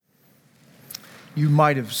You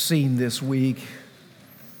might have seen this week.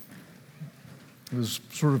 It was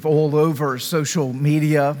sort of all over social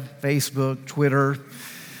media, Facebook, Twitter,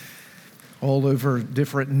 all over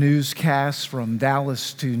different newscasts from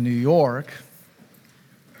Dallas to New York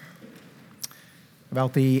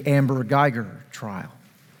about the Amber Guyger trial.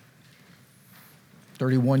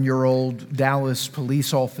 31-year-old Dallas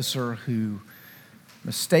police officer who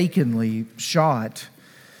mistakenly shot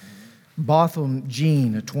Botham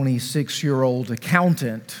Jean, a 26-year-old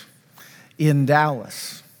accountant in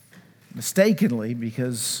Dallas. Mistakenly,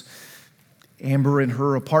 because Amber in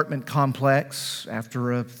her apartment complex,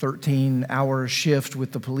 after a 13-hour shift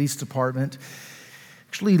with the police department,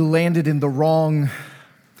 actually landed in the wrong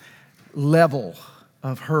level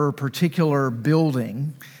of her particular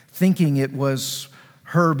building, thinking it was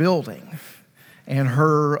her building and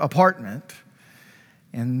her apartment.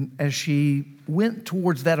 And as she went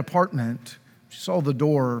towards that apartment, she saw the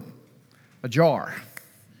door ajar.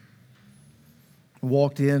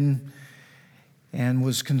 Walked in and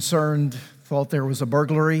was concerned, thought there was a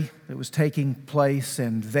burglary that was taking place,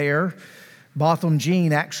 and there, Botham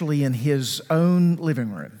Jean, actually in his own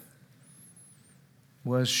living room,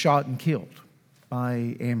 was shot and killed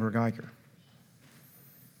by Amber Guyger.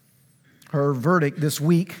 Her verdict this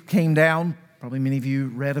week came down. Probably many of you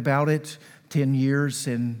read about it. 10 years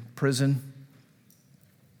in prison.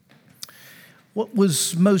 What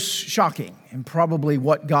was most shocking, and probably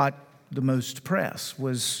what got the most press,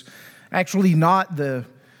 was actually not the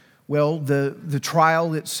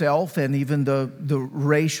trial itself and even the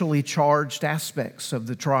racially charged aspects of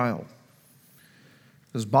the trial.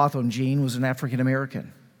 Because Botham Jean was an African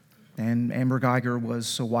American, and Amber Guyger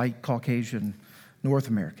was a white Caucasian North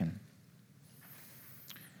American.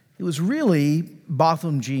 It was really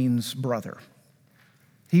Botham Jean's brother.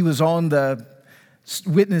 He was on the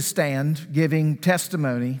witness stand giving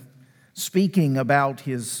testimony, speaking about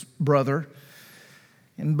his brother.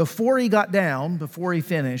 And before he got down, before he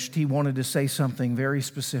finished, he wanted to say something very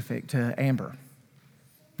specific to Amber.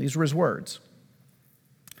 These were his words.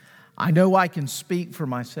 "I know I can speak for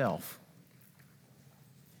myself.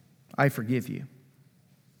 I forgive you.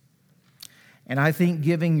 And I think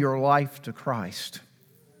giving your life to Christ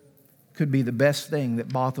could be the best thing that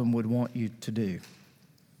Botham would want you to do.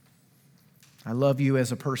 I love you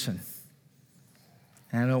as a person,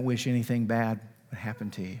 and I don't wish anything bad would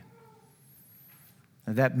happen to you."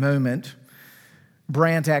 At that moment,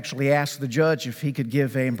 Brandt actually asked the judge if he could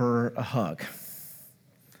give Amber a hug.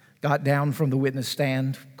 Got down from the witness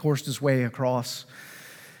stand, coursed his way across,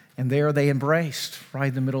 and there they embraced right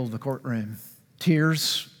in the middle of the courtroom.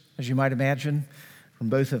 Tears, as you might imagine, from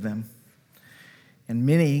both of them. And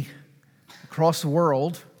many across the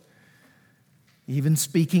world, even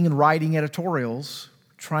speaking and writing editorials,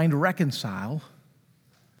 trying to reconcile.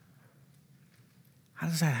 How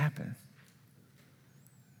does that happen?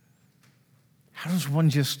 How does one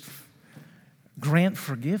just grant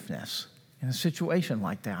forgiveness in a situation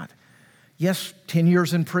like that? Yes, 10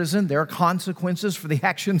 years in prison, there are consequences for the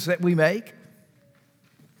actions that we make.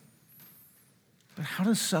 But how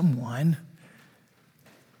does someone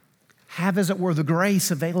have, as it were, the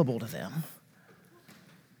grace available to them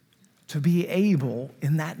to be able,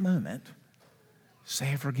 in that moment,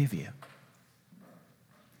 say, "I forgive you"?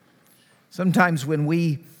 Sometimes when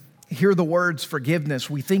we hear the words forgiveness,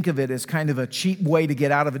 we think of it as kind of a cheap way to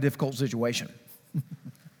get out of a difficult situation.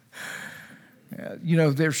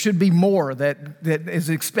 There should be more that is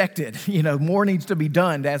expected. More needs to be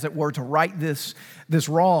done, as it were, to right this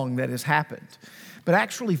wrong that has happened. But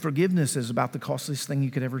actually, forgiveness is about the costliest thing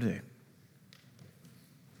you could ever do.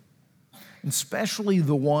 Especially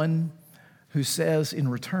the one who says in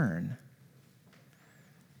return,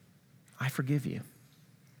 "I forgive you.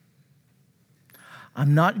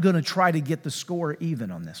 I'm not going to try to get the score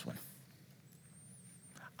even on this one.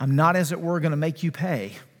 I'm not, as it were, going to make you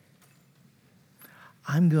pay.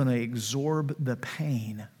 I'm going to absorb the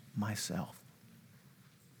pain myself."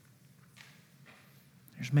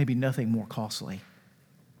 There's maybe nothing more costly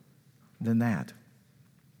than that.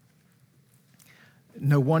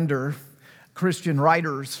 No wonder Christian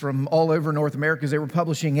writers from all over North America, as they were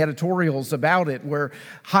publishing editorials about it, were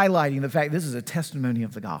highlighting the fact this is a testimony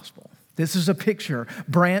of the gospel. This is a picture,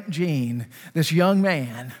 Brandt Jean, this young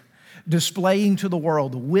man, displaying to the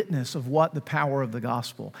world the witness of what the power of the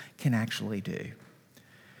gospel can actually do.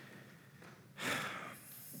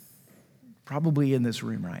 Probably in this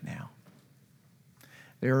room right now,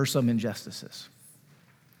 there are some injustices.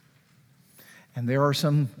 And there are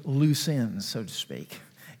some loose ends, so to speak,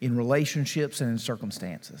 in relationships and in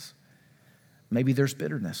circumstances. Maybe there's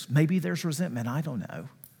bitterness. Maybe there's resentment. I don't know.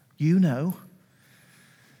 You know.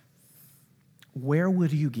 where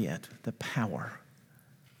would you get the power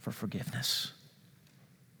for forgiveness?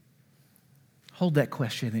 Hold that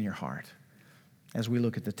question in your heart as we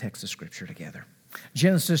look at the text of Scripture together.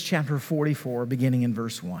 Genesis chapter 44, beginning in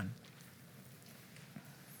verse 1.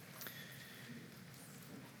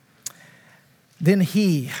 Then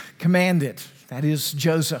he commanded, that is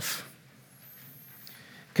Joseph,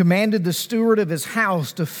 commanded the steward of his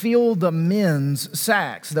house to fill the men's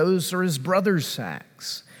sacks, those are his brothers'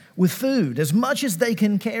 sacks, with food, as much as they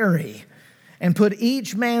can carry, and put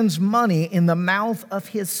each man's money in the mouth of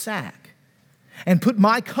his sack. And put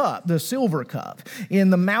my cup, the silver cup, in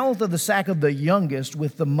the mouth of the sack of the youngest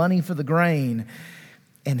with the money for the grain.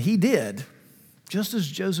 And he did just as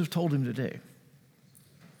Joseph told him to do.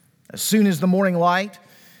 As soon as the morning light,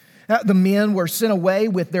 the men were sent away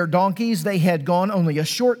with their donkeys. They had gone only a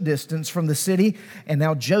short distance from the city. And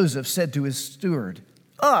now Joseph said to his steward,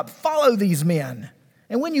 "Up, follow these men.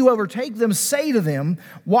 And when you overtake them, say to them,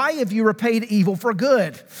 why have you repaid evil for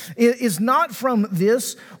good? Is not from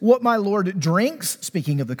this what my Lord drinks,"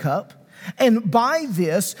 speaking of the cup, "and by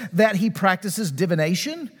this that he practices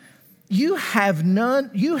divination? You have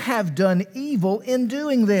done evil in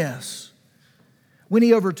doing this." When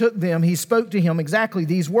he overtook them, he spoke to him exactly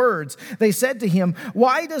these words. They said to him,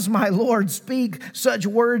 "Why does my Lord speak such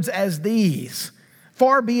words as these?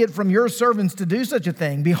 Far be it from your servants to do such a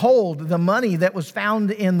thing. Behold, the money that was found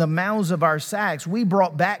in the mouths of our sacks we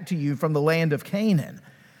brought back to you from the land of Canaan.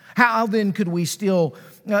 How then could we steal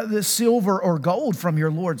the silver or gold from your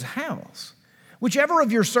Lord's house? Whichever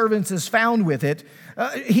of your servants is found with it,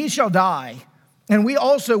 he shall die, and we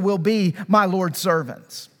also will be my Lord's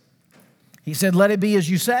servants." He said, "Let it be as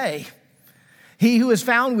you say. He who is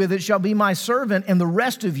found with it shall be my servant, and the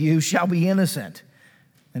rest of you shall be innocent."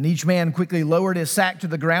 And each man quickly lowered his sack to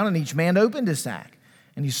the ground, and each man opened his sack.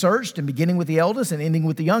 And he searched, and beginning with the eldest and ending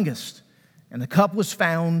with the youngest. And the cup was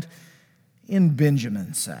found in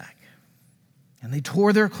Benjamin's sack. And they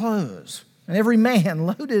tore their clothes, and every man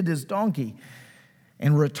loaded his donkey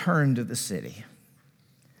and returned to the city.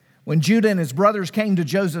 When Judah and his brothers came to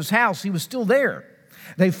Joseph's house, he was still there.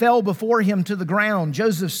 They fell before him to the ground.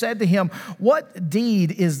 Joseph said to him, "What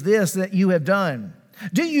deed is this that you have done?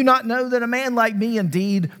 Do you not know that a man like me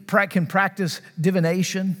indeed can practice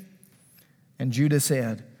divination?" And Judah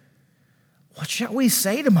said, "What shall we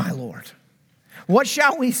say to my Lord? What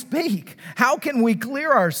shall we speak? How can we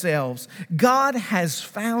clear ourselves? God has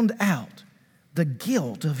found out the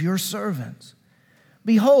guilt of your servants.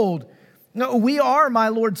 Behold, we are my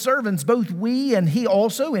Lord's servants, both we and he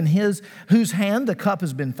also, in whose hand the cup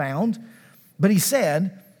has been found." But he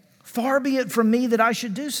said, "Far be it from me that I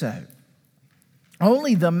should do so.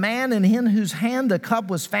 Only the man in whose hand the cup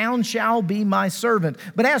was found shall be my servant.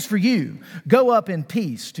 But as for you, go up in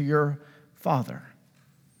peace to your father."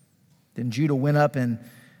 Then Judah went up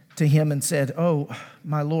to him and said, "Oh,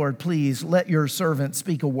 my Lord, please let your servant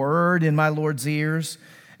speak a word in my Lord's ears,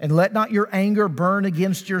 and let not your anger burn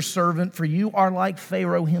against your servant, for you are like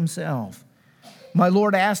Pharaoh himself. My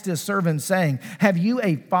Lord asked his servant, saying, 'Have you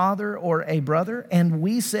a father or a brother?' And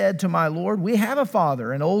we said to my Lord, 'We have a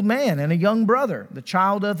father, an old man, and a young brother, the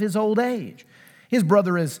child of his old age. His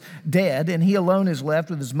brother is dead, and he alone is left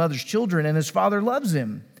with his mother's children, and his father loves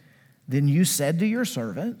him.' Then you said to your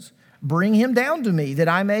servants, 'Bring him down to me, that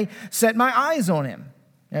I may set my eyes on him.'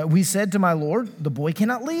 We said to my Lord, 'The boy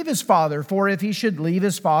cannot leave his father, for if he should leave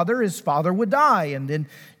his father would die.' And then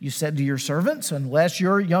you said to your servants, 'Unless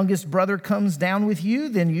your youngest brother comes down with you,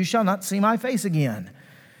 then you shall not see my face again.'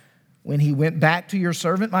 When he went back to your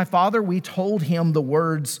servant, my father, we told him the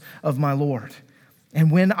words of my Lord. And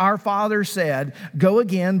when our father said, 'Go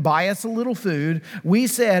again, buy us a little food,' we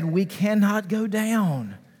said, 'We cannot go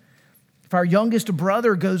down. If our youngest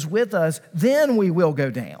brother goes with us, then we will go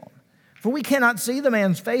down. For we cannot see the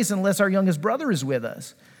man's face unless our youngest brother is with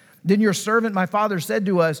us.' Then your servant, my father, said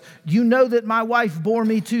to us, 'You know that my wife bore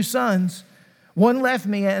me 2 sons. One left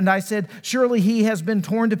me, and I said, surely he has been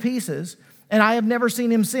torn to pieces, and I have never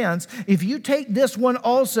seen him since. If you take this one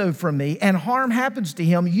also from me, and harm happens to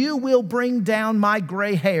him, you will bring down my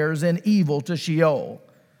gray hairs in evil to Sheol.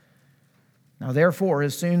 Now therefore,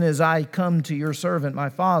 as soon as I come to your servant, my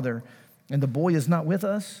father, and the boy is not with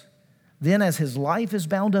us, then as his life is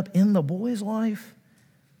bound up in the boy's life,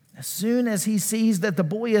 as soon as he sees that the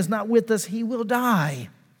boy is not with us, he will die.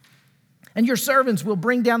 And your servants will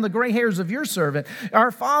bring down the gray hairs of your servant,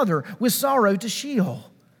 our father, with sorrow to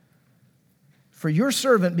Sheol. For your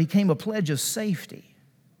servant became a pledge of safety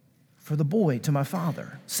for the boy to my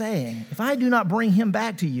father, saying, if I do not bring him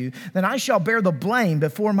back to you, then I shall bear the blame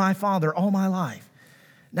before my father all my life.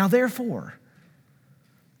 Now therefore,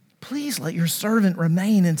 please let your servant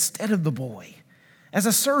remain instead of the boy, as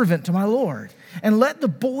a servant to my Lord, and let the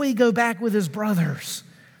boy go back with his brothers.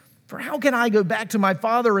 For how can I go back to my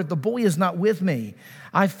father if the boy is not with me?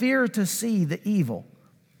 I fear to see the evil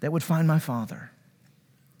that would find my father."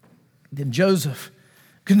 Then Joseph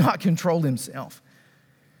could not control himself.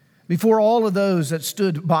 Before all of those that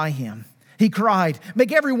stood by him, he cried,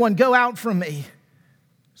 "Make everyone go out from me."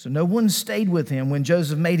 So no one stayed with him when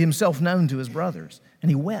Joseph made himself known to his brothers, and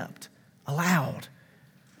he wept aloud,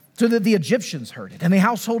 so that the Egyptians heard it, and the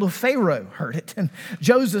household of Pharaoh heard it. And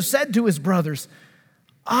Joseph said to his brothers,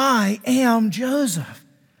 "I am Joseph.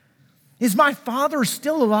 Is my father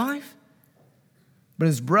still alive?" But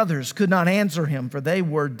his brothers could not answer him, for they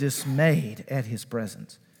were dismayed at his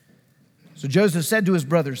presence. So Joseph said to his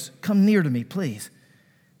brothers, "Come near to me, please."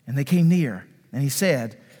 And they came near, and he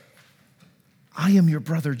said, "I am your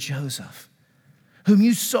brother Joseph, whom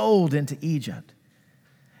you sold into Egypt.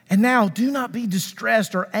 And now do not be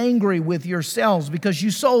distressed or angry with yourselves because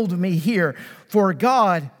you sold me here, for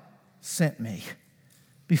God sent me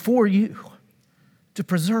before you to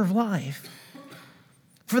preserve life.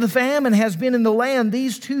 For the famine has been in the land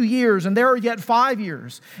these 2 years, and there are yet 5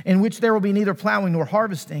 years in which there will be neither plowing nor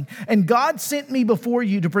harvesting. And God sent me before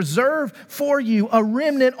you to preserve for you a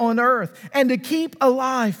remnant on earth and to keep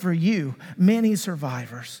alive for you many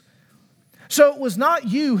survivors. So it was not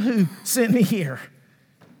you who sent me here,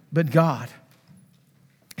 but God.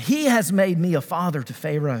 He has made me a father to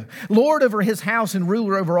Pharaoh, lord over his house and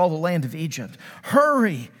ruler over all the land of Egypt.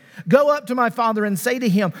 Hurry, go up to my father and say to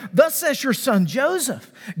him, 'Thus says your son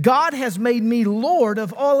Joseph, God has made me lord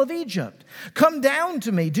of all of Egypt. Come down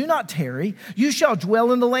to me, do not tarry. You shall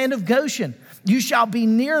dwell in the land of Goshen. You shall be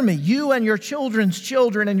near me, you and your children's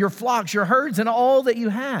children and your flocks, your herds, and all that you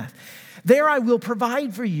have. There I will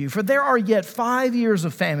provide for you, for there are yet 5 years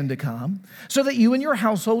of famine to come, so that you and your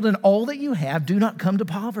household and all that you have do not come to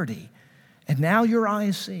poverty. And now your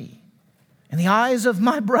eyes see, and the eyes of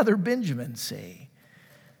my brother Benjamin see,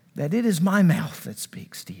 that it is my mouth that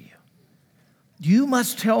speaks to you. You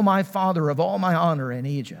must tell my father of all my honor in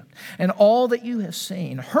Egypt and all that you have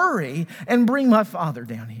seen. Hurry and bring my father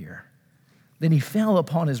down here.' Then he fell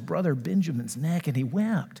upon his brother Benjamin's neck, and he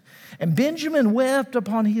wept. And Benjamin wept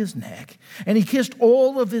upon his neck, and he kissed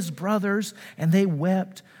all of his brothers, and they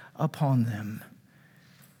wept upon them.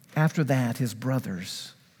 After that, his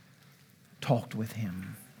brothers talked with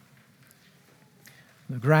him.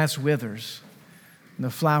 The grass withers, and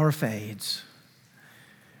the flower fades,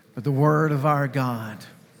 but the word of our God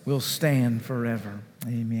will stand forever."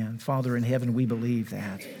 Amen. Father in heaven, we believe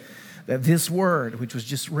that this word, which was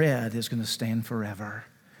just read, is going to stand forever.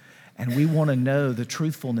 And we want to know the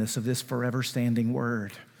truthfulness of this forever standing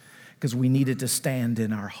word, because we need it to stand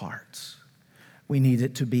in our hearts. We need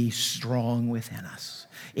it to be strong within us.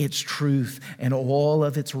 Its truth and all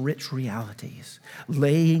of its rich realities,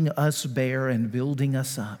 laying us bare and building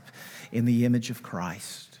us up in the image of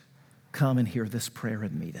Christ. Come and hear this prayer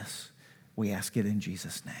and meet us. We ask it in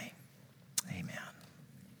Jesus' name. Amen.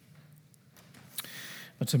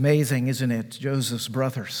 It's amazing, isn't it? Joseph's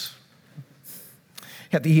brothers.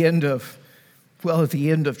 At the end of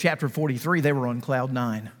chapter 43, they were on cloud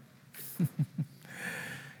 9.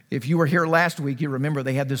 If you were here last week, you remember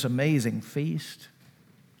they had this amazing feast.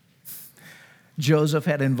 Joseph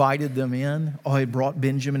had invited them in. He brought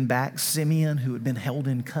Benjamin back. Simeon, who had been held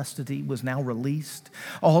in custody, was now released.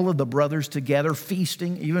 All of the brothers together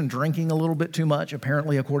feasting, even drinking a little bit too much,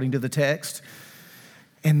 apparently according to the text.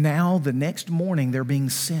 And now the next morning they're being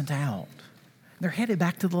sent out. They're headed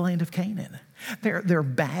back to the land of Canaan. Their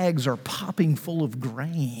bags are popping full of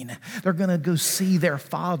grain. They're going to go see their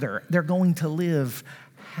father. They're going to live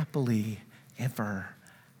happily ever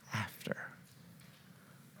after.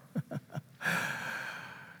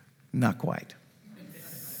 Not quite.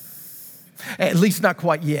 At least not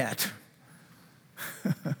quite yet.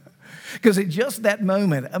 Because at just that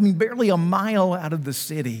moment, barely a mile out of the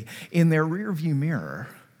city, in their rearview mirror,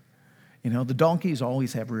 the donkeys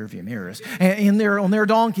always have rearview mirrors. And on their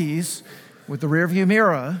donkeys, with the rearview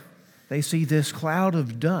mirror, they see this cloud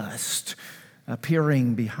of dust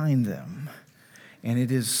appearing behind them. And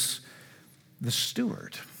it is the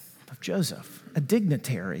steward of Joseph, a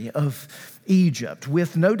dignitary of Egypt,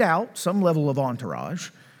 with no doubt some level of entourage,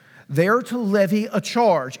 there to levy a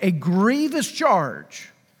charge, a grievous charge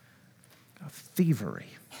of thievery,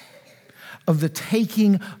 of the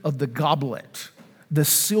taking of the goblet, the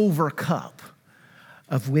silver cup,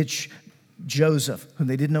 of which Joseph, whom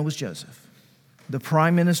they didn't know was Joseph, the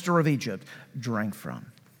prime minister of Egypt, drank from.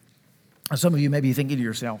 Now, some of you may be thinking to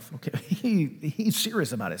yourself, okay, he's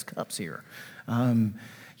serious about his cups here.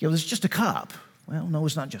 It's just a cup. Well, no,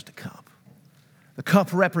 it's not just a cup. The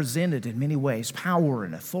cup represented in many ways power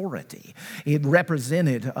and authority. It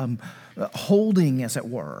represented holding, as it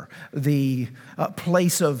were, the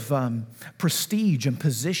place of prestige and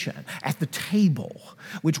position at the table,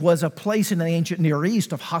 which was a place in the ancient Near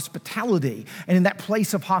East of hospitality. And in that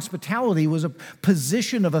place of hospitality was a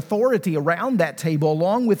position of authority around that table,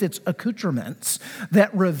 along with its accoutrements,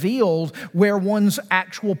 that revealed where one's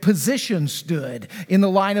actual position stood in the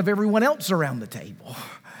line of everyone else around the table.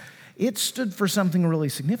 It stood for something really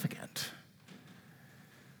significant.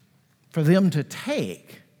 For them to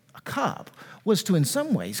take a cup was to, in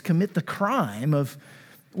some ways, commit the crime of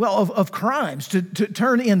crimes, to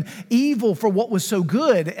turn in evil for what was so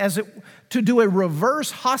good, to do a reverse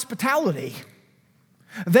hospitality.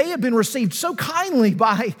 They had been received so kindly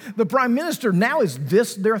by the prime minister. Now is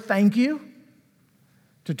this their thank you?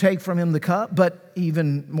 To take from him the cup? But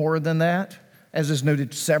even more than that, as is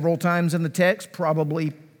noted several times in the text,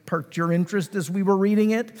 probably perked your interest as we were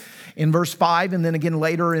reading it in verse 5 and then again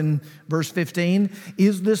later in verse 15.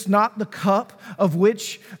 Is this not the cup of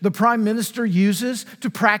which the prime minister uses to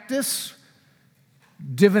practice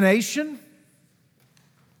divination?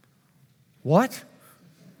 What?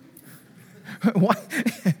 What?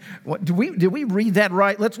 Did we read that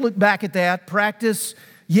right? Let's look back at that. Practice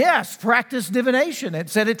divination. It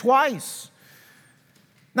said it twice.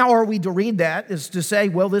 Now, are we to read that as to say,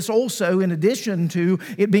 well, this also, in addition to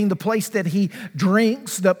it being the place that he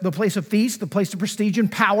drinks, the place of feast, the place of prestige and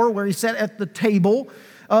power where he sat at the table,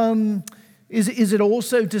 is it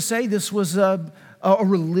also to say this was a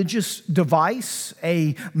religious device,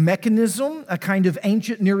 a mechanism, a kind of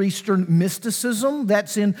ancient Near Eastern mysticism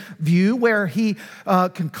that's in view, where he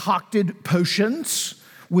concocted potions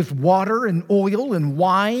with water and oil and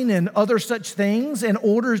wine and other such things in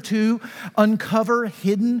order to uncover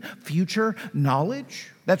hidden future knowledge?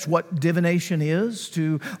 That's what divination is,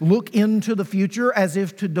 to look into the future as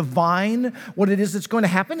if to divine what it is that's going to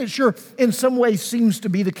happen. It sure in some ways seems to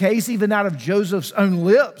be the case, even out of Joseph's own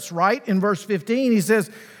lips, right? In verse 15, he says,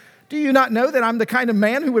 "Do you not know that I'm the kind of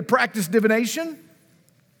man who would practice divination?"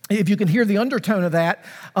 If you can hear the undertone of that,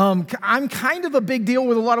 I'm kind of a big deal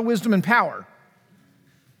with a lot of wisdom and power.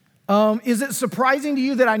 Is it surprising to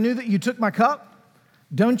you that I knew that you took my cup?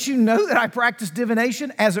 Don't you know that I practice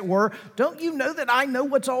divination, as it were? Don't you know that I know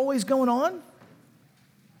what's always going on?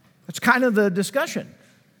 That's kind of the discussion.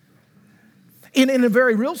 In a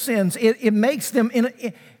very real sense, it makes them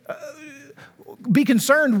be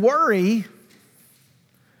concerned, worry.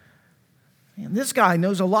 Man, this guy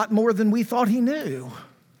knows a lot more than we thought he knew.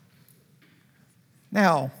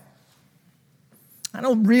 Now, I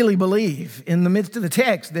don't really believe in the midst of the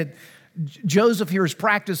text that Joseph here is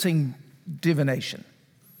practicing divination.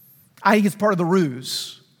 I think it's part of the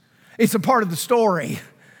ruse. It's a part of the story.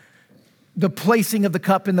 The placing of the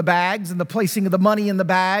cup in the bags and the placing of the money in the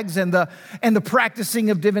bags and the practicing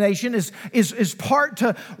of divination is part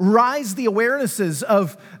to rise the awarenesses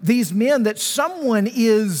of these men that someone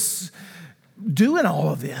is doing all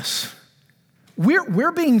of this.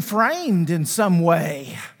 We're being framed in some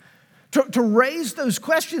way to raise those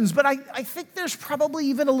questions, but I think there's probably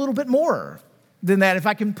even a little bit more than that, if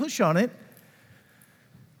I can push on it.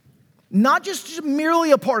 Not just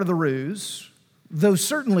merely a part of the ruse, though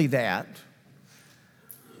certainly that,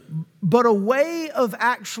 but a way of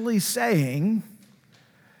actually saying,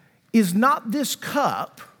 is not this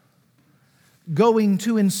cup going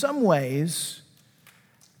to, in some ways,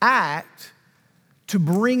 act to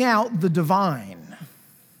bring out the divine?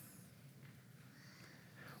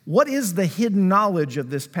 What is the hidden knowledge of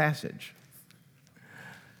this passage?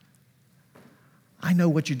 I know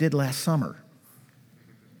what you did last summer.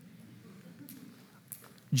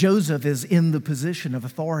 Joseph is in the position of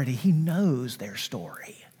authority. He knows their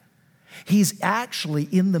story. He's actually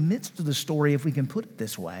in the midst of the story, if we can put it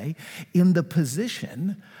this way, in the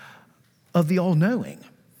position of the all-knowing.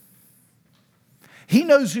 He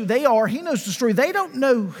knows who they are. He knows the story. They don't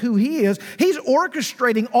know who he is. He's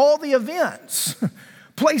orchestrating all the events.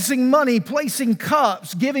 Placing money, placing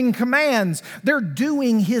cups, giving commands. They're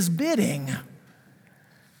doing his bidding.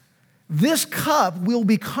 This cup will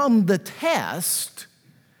become the test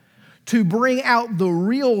to bring out the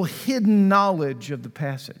real hidden knowledge of the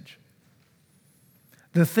passage.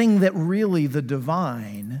 The thing that really the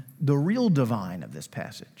divine, the real divine of this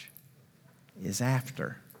passage is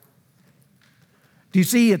after. Do you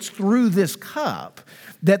see? It's through this cup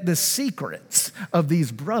that the secrets of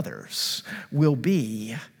these brothers will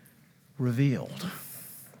be revealed.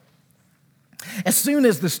 As soon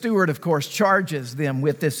as the steward, of course, charges them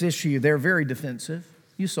with this issue, they're very defensive.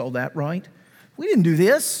 You saw that, right? We didn't do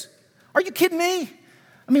this. Are you kidding me?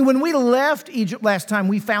 I mean, when we left Egypt last time,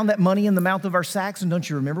 we found that money in the mouth of our sacks. And don't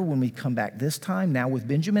you remember when we come back this time, now with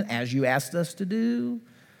Benjamin, as you asked us to do?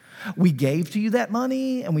 We gave to you that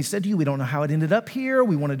money, and we said to you, we don't know how it ended up here.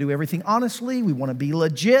 We want to do everything honestly. We want to be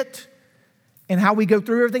legit. And how we go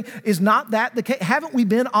through everything. Is not that the case? Haven't we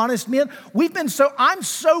been honest men? I'm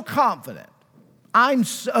so confident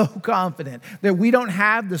that we don't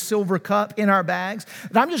have the silver cup in our bags,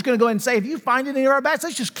 that I'm just going to go ahead and say, if you find it in our bags,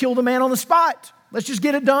 let's just kill the man on the spot. Let's just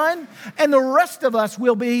get it done, and the rest of us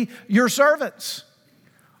will be your servants.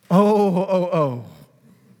 Oh.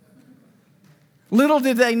 Little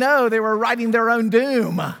did they know they were writing their own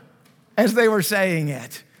doom as they were saying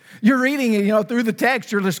it. You're reading it, through the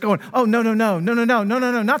text, you're just going, oh, no,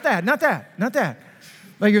 not that.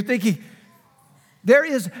 But you're thinking,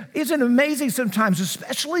 isn't it amazing sometimes,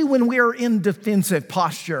 especially when we are in defensive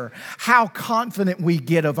posture, how confident we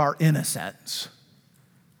get of our innocence.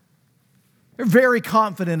 They're very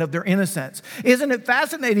confident of their innocence. Isn't it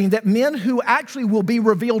fascinating that men who actually will be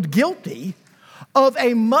revealed guilty of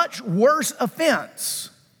a much worse offense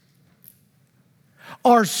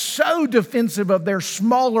are so defensive of their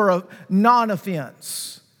smaller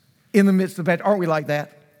non-offense in the midst of that? Aren't we like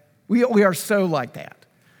that? We are so like that.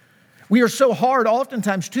 We are so hard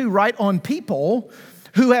oftentimes too, right, on people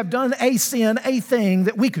who have done a sin, a thing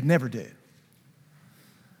that we could never do.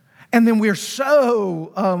 And then we're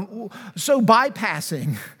so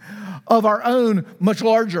bypassing of our own much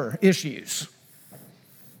larger issues.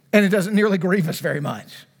 And it doesn't nearly grieve us very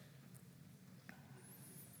much.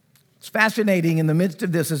 It's fascinating in the midst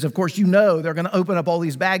of this is, of course, they're going to open up all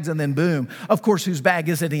these bags and then boom. Of course, whose bag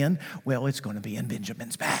is it in? Well, it's going to be in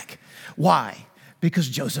Benjamin's bag. Why? Because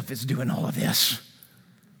Joseph is doing all of this.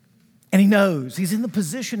 And he knows he's in the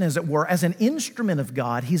position, as it were, as an instrument of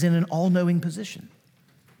God. He's in an all-knowing position.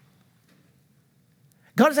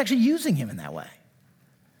 God is actually using him in that way.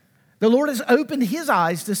 The Lord has opened his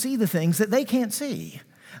eyes to see the things that they can't see.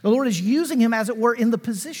 The Lord is using him, as it were, in the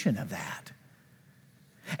position of that.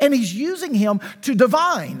 And he's using him to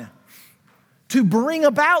divine, to bring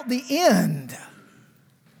about the end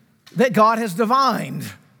that God has divined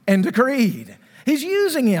and decreed. He's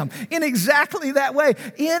using him in exactly that way,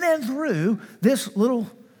 in and through this little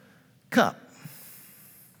cup.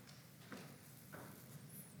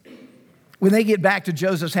 When they get back to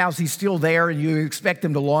Joseph's house, he's still there, and you expect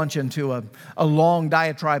them to launch into a long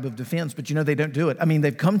diatribe of defense, but they don't do it. I mean,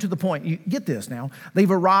 they've come to the point. You get this now. They've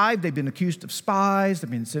arrived. They've been accused of spies. They've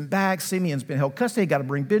been sent back. Simeon's been held custody. Got to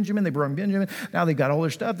bring Benjamin. They bring Benjamin. Now they've got all their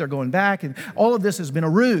stuff. They're going back, and all of this has been a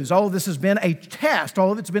ruse. All of this has been a test.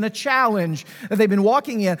 All of it's been a challenge that they've been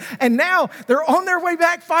walking in. And now they're on their way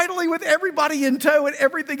back finally with everybody in tow, and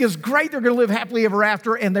everything is great. They're going to live happily ever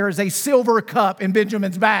after, and there is a silver cup in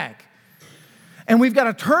Benjamin's bag. And we've got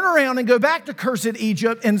to turn around and go back to cursed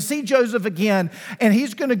Egypt and see Joseph again. And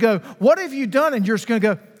he's going to go, what have you done? And you're just going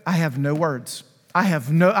to go, I have no words. I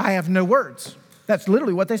have no words. That's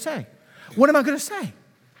literally what they say. What am I going to say?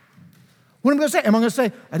 What am I going to say? Am I going to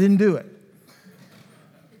say, I didn't do it?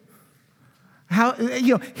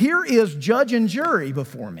 Here is judge and jury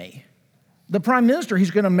before me. The prime minister,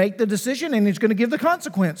 he's going to make the decision and he's going to give the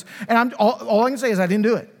consequence. And all I can say is I didn't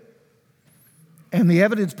do it. And the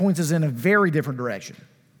evidence points us in a very different direction.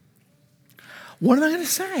 What am I going to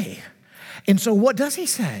say? And so what does he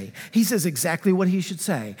say? He says exactly what he should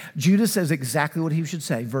say. Judah says exactly what he should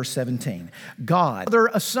say. Verse 17. God,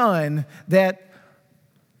 a son that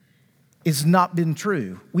has not been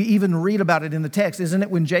true. We even read about it in the text, isn't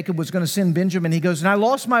it? When Jacob was going to send Benjamin, he goes, and I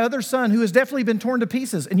lost my other son who has definitely been torn to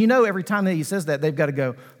pieces. And every time that he says that, they've got to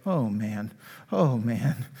go, oh man.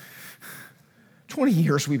 20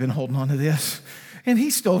 years we've been holding on to this, and he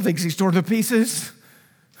still thinks he's torn to pieces.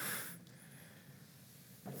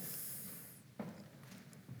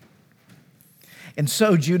 And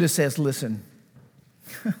so Judah says, listen,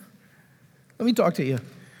 let me talk to you.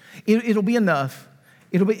 It'll be enough.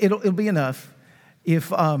 It'll be enough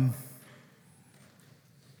if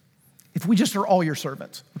we just are all your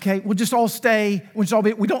servants, okay? We'll just all stay.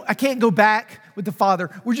 I can't go back with the father.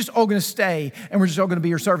 We're just all going to stay, and we're just all going to be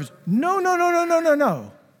your servants. No,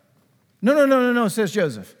 says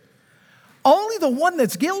Joseph. Only the one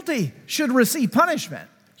that's guilty should receive punishment.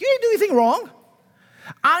 You didn't do anything wrong.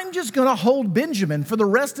 I'm just going to hold Benjamin for the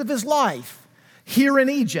rest of his life here in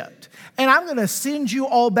Egypt, and I'm going to send you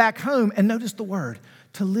all back home, and notice the word,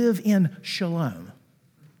 to live in shalom.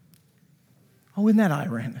 Oh, isn't that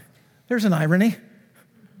irony? There's an irony.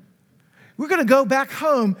 We're going to go back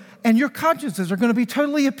home and your consciences are going to be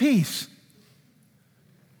totally at peace.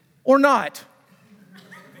 Or not.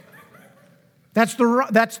 That's the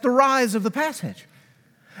rise of the passage.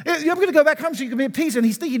 I'm going to go back home so you can be at peace. And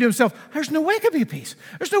he's thinking to himself, there's no way I could be at peace.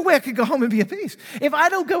 There's no way I could go home and be at peace. If I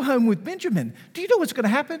don't go home with Benjamin, do you know what's going to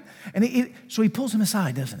happen? And so he pulls him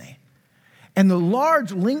aside, doesn't he? And the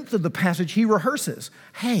large length of the passage, he rehearses.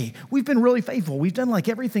 Hey, we've been really faithful. We've done like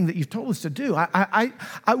everything that you've told us to do.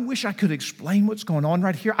 I wish I could explain what's going on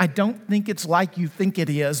right here. I don't think it's like you think it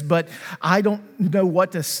is, but I don't know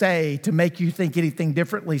what to say to make you think anything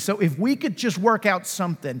differently. So if we could just work out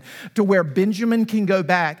something to where Benjamin can go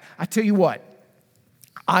back, I tell you what,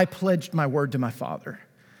 I pledged my word to my father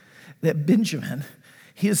that Benjamin,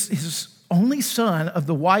 his only son of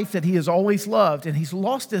the wife that he has always loved, and he's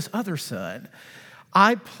lost his other son,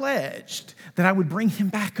 I pledged that I would bring him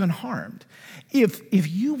back unharmed. If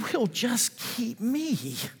you will just keep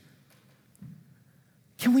me,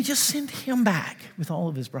 can we just send him back with all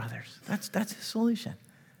of his brothers? That's his solution.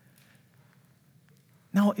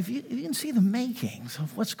 Now, if you can see the makings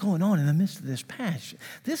of what's going on in the midst of this passage,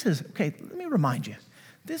 let me remind you,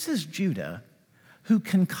 this is Judah who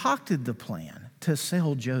concocted the plan to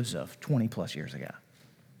sell Joseph 20 plus years ago.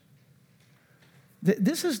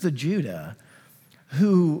 This is the Judah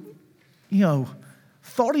who,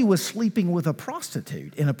 thought he was sleeping with a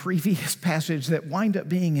prostitute in a previous passage that wound up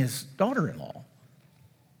being his daughter-in-law.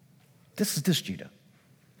 This is this Judah.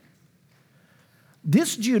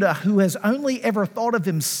 This Judah who has only ever thought of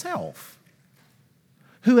himself,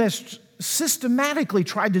 who has systematically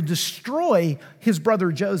tried to destroy his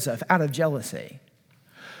brother Joseph out of jealousy,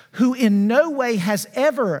 who in no way has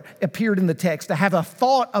ever appeared in the text to have a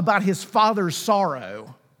thought about his father's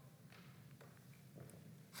sorrow,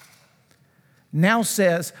 now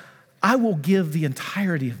says, I will give the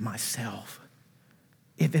entirety of myself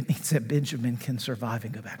if it means that Benjamin can survive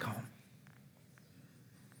and go back home.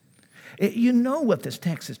 You know what this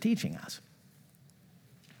text is teaching us.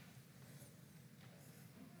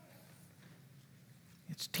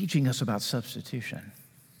 It's teaching us about substitution.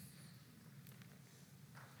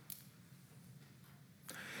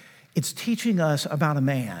 It's teaching us about a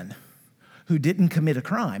man who didn't commit a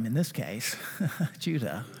crime, in this case,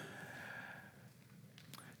 Judah,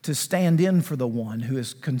 to stand in for the one who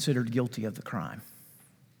is considered guilty of the crime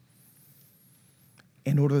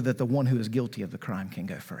in order that the one who is guilty of the crime can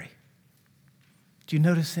go free. Do you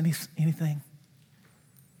notice anything?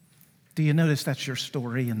 Do you notice that's your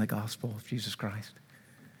story in the gospel of Jesus Christ?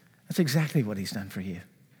 That's exactly what he's done for you.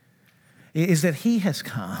 Is that he has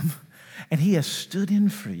come and he has stood in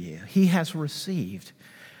for you. He has received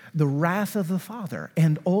the wrath of the Father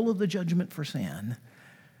and all of the judgment for sin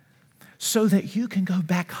so that you can go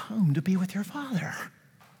back home to be with your Father.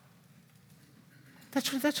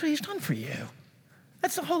 That's what he's done for you.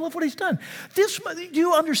 That's the whole of what he's done. Do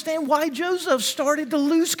you understand why Joseph started to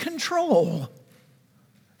lose control?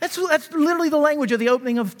 That's literally the language of the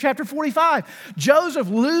opening of chapter 45. Joseph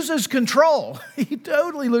loses control. He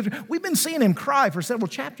totally loses. We've been seeing him cry for several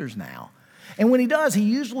chapters now. And when he does, he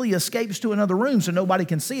usually escapes to another room so nobody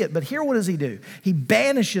can see it. But here, what does he do? He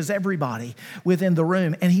banishes everybody within the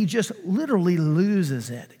room, and he just literally loses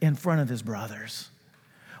it in front of his brothers.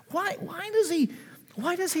 Why does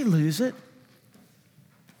he lose it?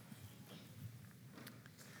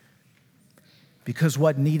 Because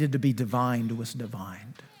what needed to be divined was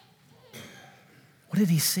divined. What did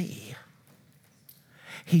he see?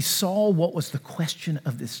 He saw what was the question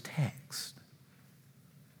of this text.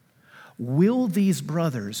 Will these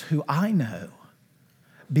brothers, who I know,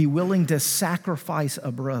 be willing to sacrifice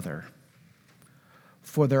a brother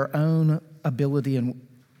for their own ability and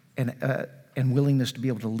willingness to be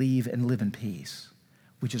able to leave and live in peace,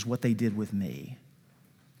 which is what they did with me?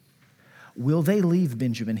 Will they leave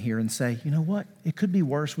Benjamin here and say, you know what? It could be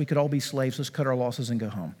worse. We could all be slaves. Let's cut our losses and go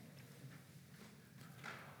home.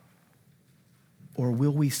 Or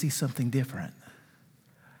will we see something different?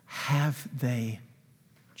 Have they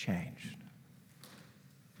changed?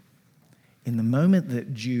 In the moment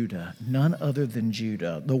that Judah, none other than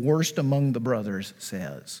Judah, the worst among the brothers,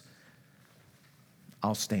 says,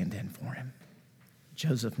 I'll stand in for him,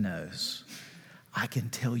 Joseph knows, I can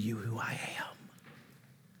tell you who I am.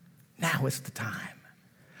 Now is the time.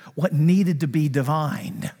 What needed to be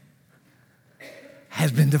divined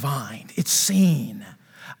has been divined. It's seen.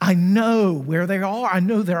 I know where they are. I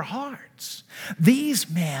know their hearts. These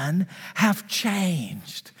men have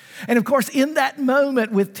changed. And of course, in that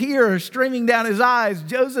moment with tears streaming down his eyes,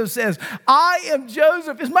 Joseph says, I am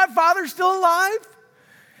Joseph. Is my father still alive?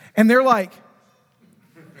 And they're like,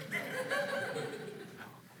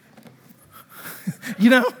 you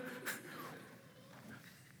know?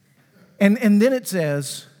 And then it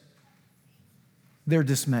says, they're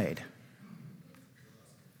dismayed.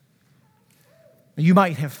 You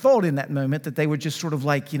might have thought in that moment that they would just sort of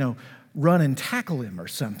run and tackle him or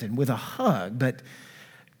something with a hug. But,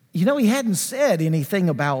 he hadn't said anything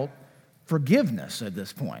about forgiveness at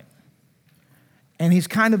this point. And he's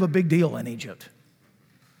kind of a big deal in Egypt.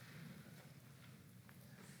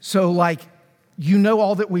 So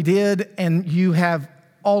all that we did, and you have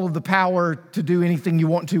all of the power to do anything you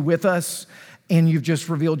want to with us, and you've just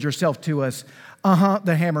revealed yourself to us.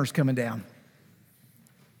 The hammer's coming down.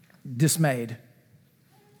 Dismayed.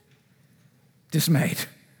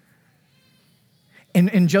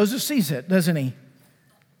 And Joseph sees it, doesn't he?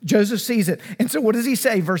 Joseph sees it. And so what does he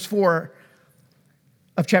say? Verse 4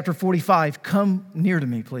 of chapter 45, come near to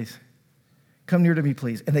me, please. Come near to me,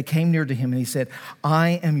 please. And they came near to him, and he said,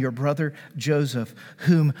 I am your brother Joseph,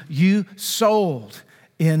 whom you sold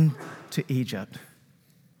into Egypt.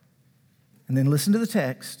 And then listen to the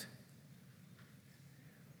text.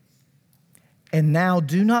 And now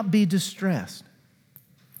do not be distressed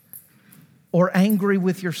or angry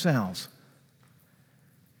with yourselves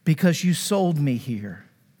because you sold me here.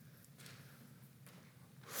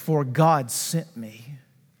 For God sent me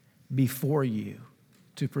before you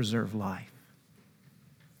to preserve life.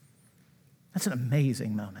 That's an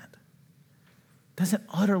amazing moment. That's an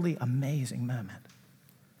utterly amazing moment.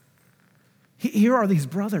 Here are these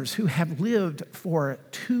brothers who have lived for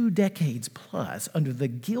 2 decades plus under the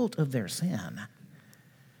guilt of their sin.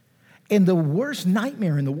 And the worst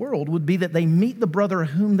nightmare in the world would be that they meet the brother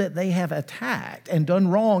whom that they have attacked and done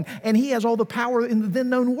wrong, and he has all the power in the then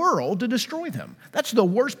known world to destroy them. That's the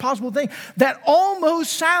worst possible thing. That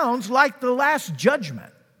almost sounds like the Last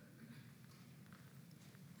Judgment.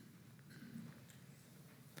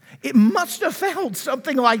 It must have felt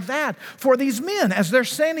something like that for these men as they're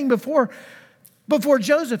standing before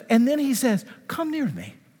Joseph. And then he says, come near to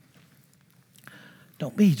me.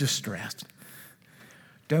 Don't be distressed.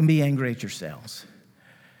 Don't be angry at yourselves.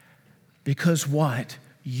 Because what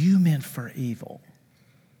you meant for evil,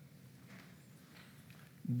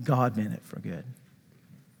 God meant it for good.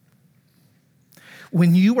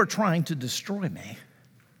 When you were trying to destroy me,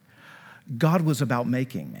 God was about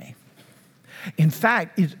making me. In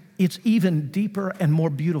fact, it's even deeper and more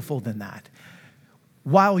beautiful than that.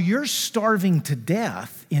 While you're starving to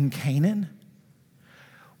death in Canaan,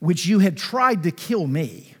 which you had tried to kill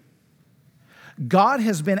me, God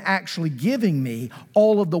has been actually giving me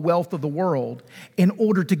all of the wealth of the world in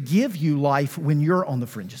order to give you life when you're on the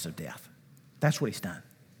fringes of death. That's what he's done.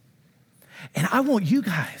 And I want you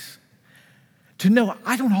guys to know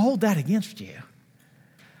I don't hold that against you.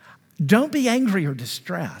 Don't be angry or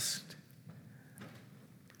distressed.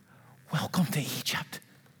 Welcome to Egypt.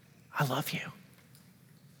 I love you.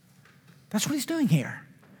 That's what he's doing here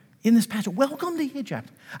in this passage. Welcome to Egypt.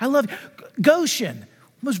 I love you. Goshen,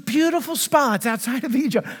 most beautiful spots outside of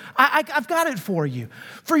Egypt. I've got it for you.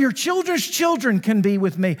 For your children's children can be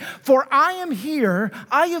with me. For I am here.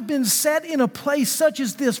 I have been set in a place such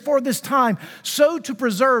as this for this time, so to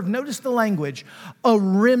preserve, notice the language, a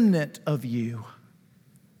remnant of you.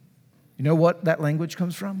 You know what that language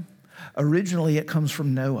comes from? Originally, it comes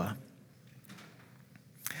from Noah.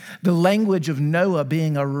 The language of Noah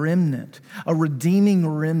being a remnant, a redeeming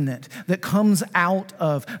remnant that comes out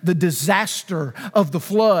of the disaster of the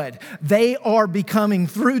flood. They are becoming,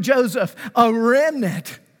 through Joseph, a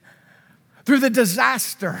remnant through the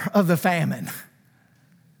disaster of the famine.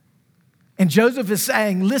 And Joseph is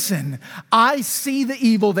saying, listen, I see the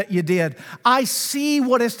evil that you did. I see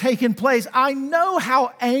what has taken place. I know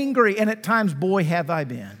how angry, and at times, boy, have I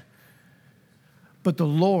been. But the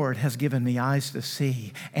Lord has given me eyes to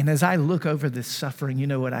see. And as I look over this suffering, you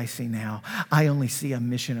know what I see now? I only see a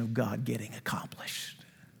mission of God getting accomplished.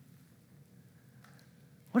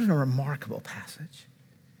 What a remarkable passage.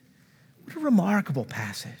 What a remarkable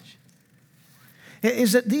passage.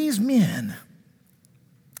 Is that these men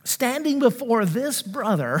standing before this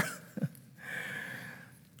brother,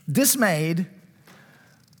 dismayed,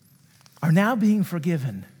 are now being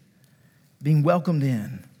forgiven, being welcomed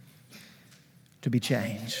in, to be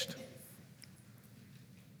changed.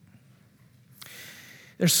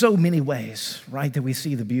 There's so many ways, right, that we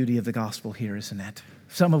see the beauty of the gospel here, isn't it?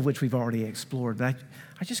 Some of which we've already explored, but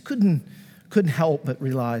I just couldn't help but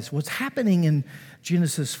realize what's happening in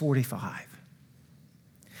Genesis 45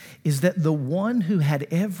 is that the one who had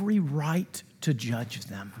every right to judge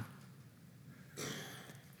them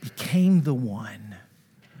became the one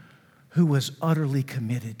who was utterly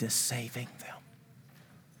committed to saving them.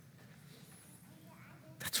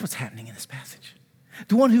 That's what's happening in this passage.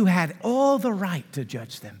 The one who had all the right to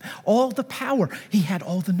judge them, all the power, he had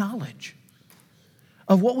all the knowledge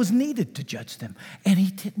of what was needed to judge them, and he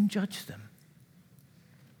didn't judge them.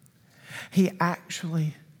 He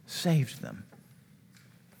actually saved them.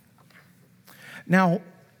 Now,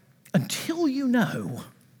 until you know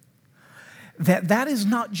that that is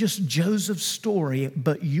not just Joseph's story,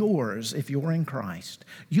 but yours if you're in Christ,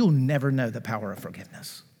 you'll never know the power of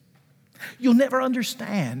forgiveness. You'll never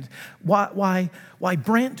understand why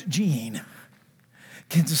Brent Jean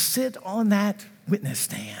can sit on that witness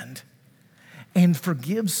stand and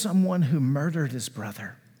forgive someone who murdered his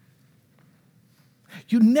brother.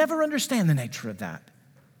 You never understand the nature of that.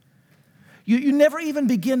 You never even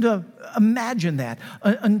begin to imagine that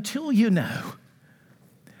until you know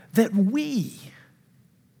that we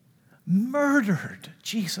murdered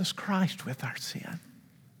Jesus Christ with our sin.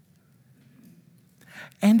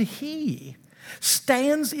 And he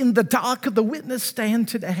stands in the dock of the witness stand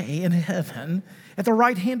today in heaven at the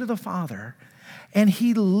right hand of the Father, and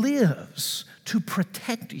he lives to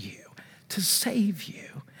protect you, to save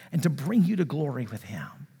you, and to bring you to glory with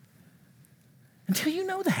him. Until you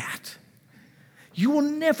know that, you will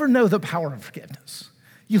never know the power of forgiveness.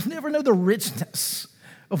 You'll never know the richness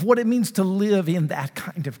of what it means to live in that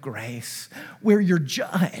kind of grace, where your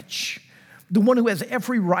judge, the one who has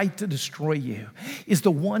every right to destroy you, is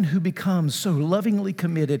the one who becomes so lovingly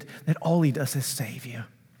committed that all he does is save you.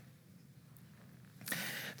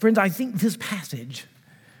 Friends, I think this passage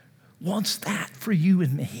wants that for you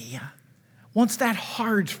and me, wants that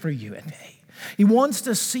heart for you and me. He wants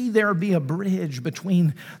to see there be a bridge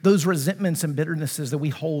between those resentments and bitternesses that we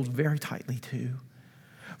hold very tightly to,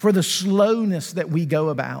 for the slowness that we go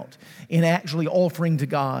about in actually offering to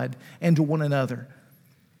God and to one another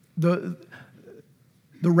the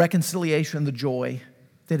reconciliation, the joy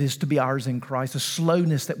that is to be ours in Christ, the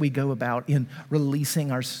slowness that we go about in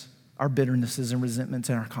releasing our bitternesses and resentments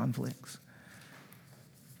and our conflicts.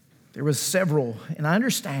 There was several, and I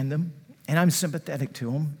understand them, and I'm sympathetic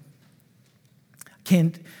to them.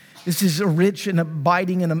 This is a rich and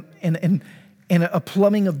abiding and a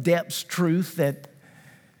plumbing of depths truth that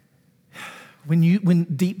when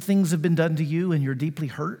deep things have been done to you and you're deeply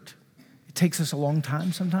hurt, it takes us a long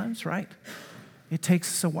time sometimes, right? It takes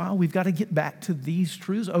us a while. We've got to get back to these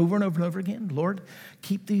truths over and over and over again. Lord,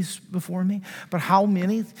 keep these before me. But how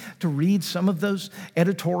many to read some of those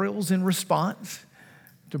editorials in response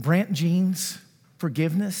to Brent Jean's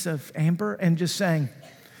forgiveness of Amber and just saying,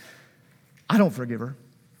 I don't forgive her.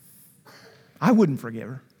 I wouldn't forgive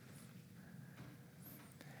her.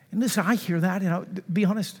 And listen, I hear that, and I'll be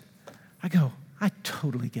honest, I go, I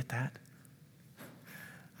totally get that.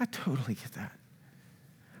 I totally get that.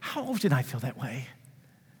 How often I feel that way?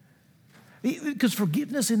 Because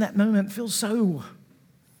forgiveness in that moment feels so,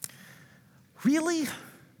 really?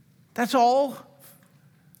 That's all?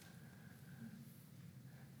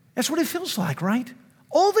 That's what it feels like, right?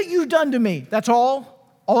 All that you've done to me, that's all?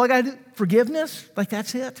 All I got to do, forgiveness? Like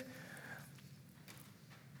that's it?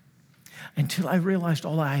 Until I realized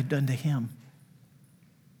all I had done to him.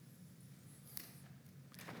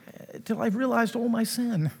 Until I realized all my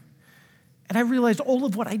sin. And I realized all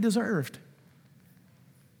of what I deserved.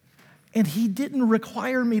 And he didn't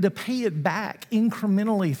require me to pay it back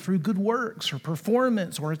incrementally through good works or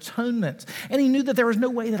performance or atonement. And he knew that there was no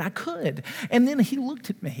way that I could. And then he looked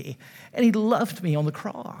at me and he loved me on the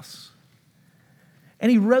cross.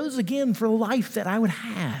 And he rose again for the life that I would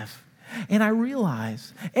have. And I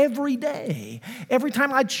realize every day, every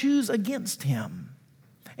time I choose against him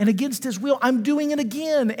and against his will, I'm doing it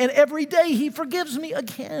again. And every day he forgives me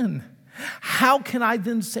again. How can I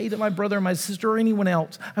then say to my brother or my sister or anyone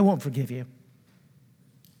else, I won't forgive you?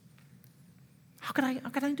 How can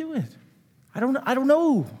I do it? I don't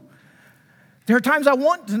know. There are times I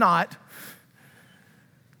want to not.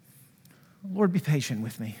 Lord, be patient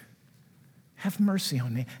with me. Have mercy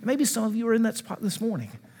on me. Maybe some of you are in that spot this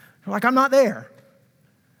morning. You're like, I'm not there.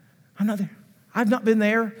 I'm not there. I've not been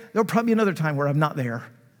there. There'll probably be another time where I'm not there.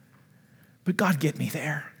 But God, get me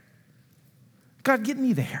there. God, get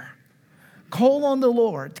me there. Call on the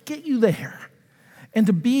Lord to get you there and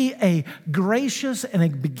to be a gracious and a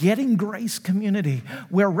begetting grace community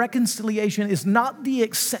where reconciliation is not the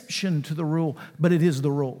exception to the rule, but it is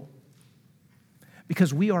the rule.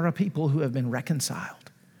 Because we are a people who have been reconciled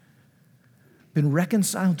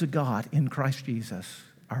to God in Christ Jesus,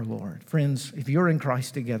 our Lord. Friends, if you're in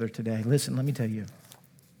Christ together today, listen, let me tell you,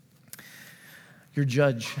 your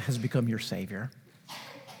judge has become your Savior.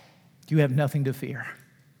 You have nothing to fear.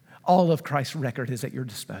 All of Christ's record is at your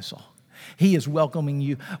disposal. He is welcoming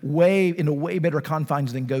you into way better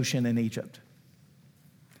confines than Goshen in Egypt.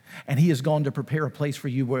 And he has gone to prepare a place for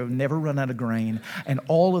you where it will never run out of grain, and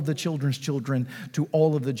all of the children's children to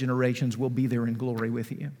all of the generations will be there in glory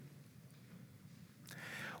with you.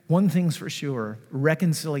 One thing's for sure,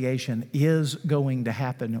 reconciliation is going to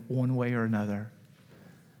happen one way or another.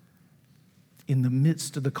 In the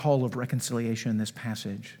midst of the call of reconciliation in this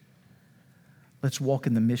passage, let's walk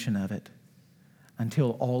in the mission of it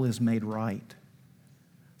until all is made right.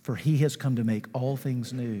 For he has come to make all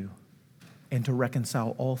things new and to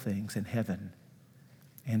reconcile all things in heaven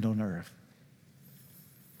and on earth.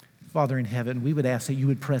 Father in heaven, we would ask that you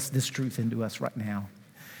would press this truth into us right now.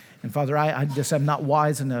 And Father, I'm not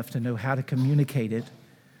wise enough to know how to communicate it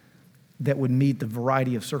that would meet the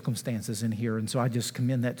variety of circumstances in here. And so I just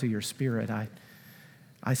commend that to your Spirit.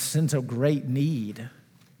 I sense a great need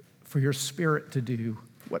for your Spirit to do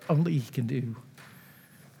what only he can do.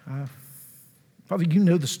 Father, you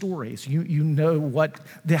know the stories. You know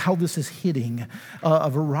how this is hitting a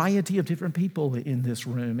variety of different people in this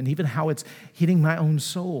room, and even how it's hitting my own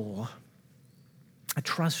soul. I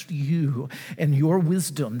trust you and your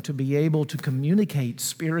wisdom to be able to communicate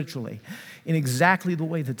spiritually in exactly the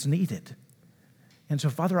way that's needed. And so,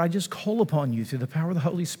 Father, I just call upon you through the power of the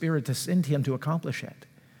Holy Spirit to send him to accomplish it.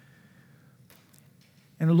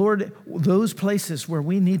 And Lord, those places where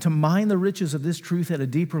we need to mine the riches of this truth at a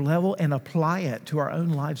deeper level and apply it to our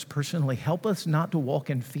own lives personally, help us not to walk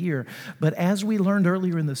in fear. But as we learned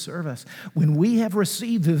earlier in the service, when we have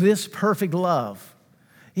received this perfect love,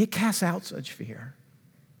 it casts out such fear.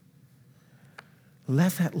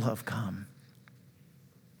 Let that love come.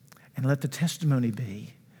 And let the testimony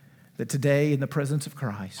be that today, in the presence of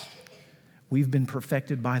Christ, we've been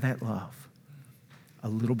perfected by that love a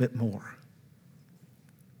little bit more.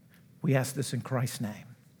 We ask this in Christ's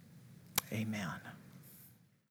name. Amen.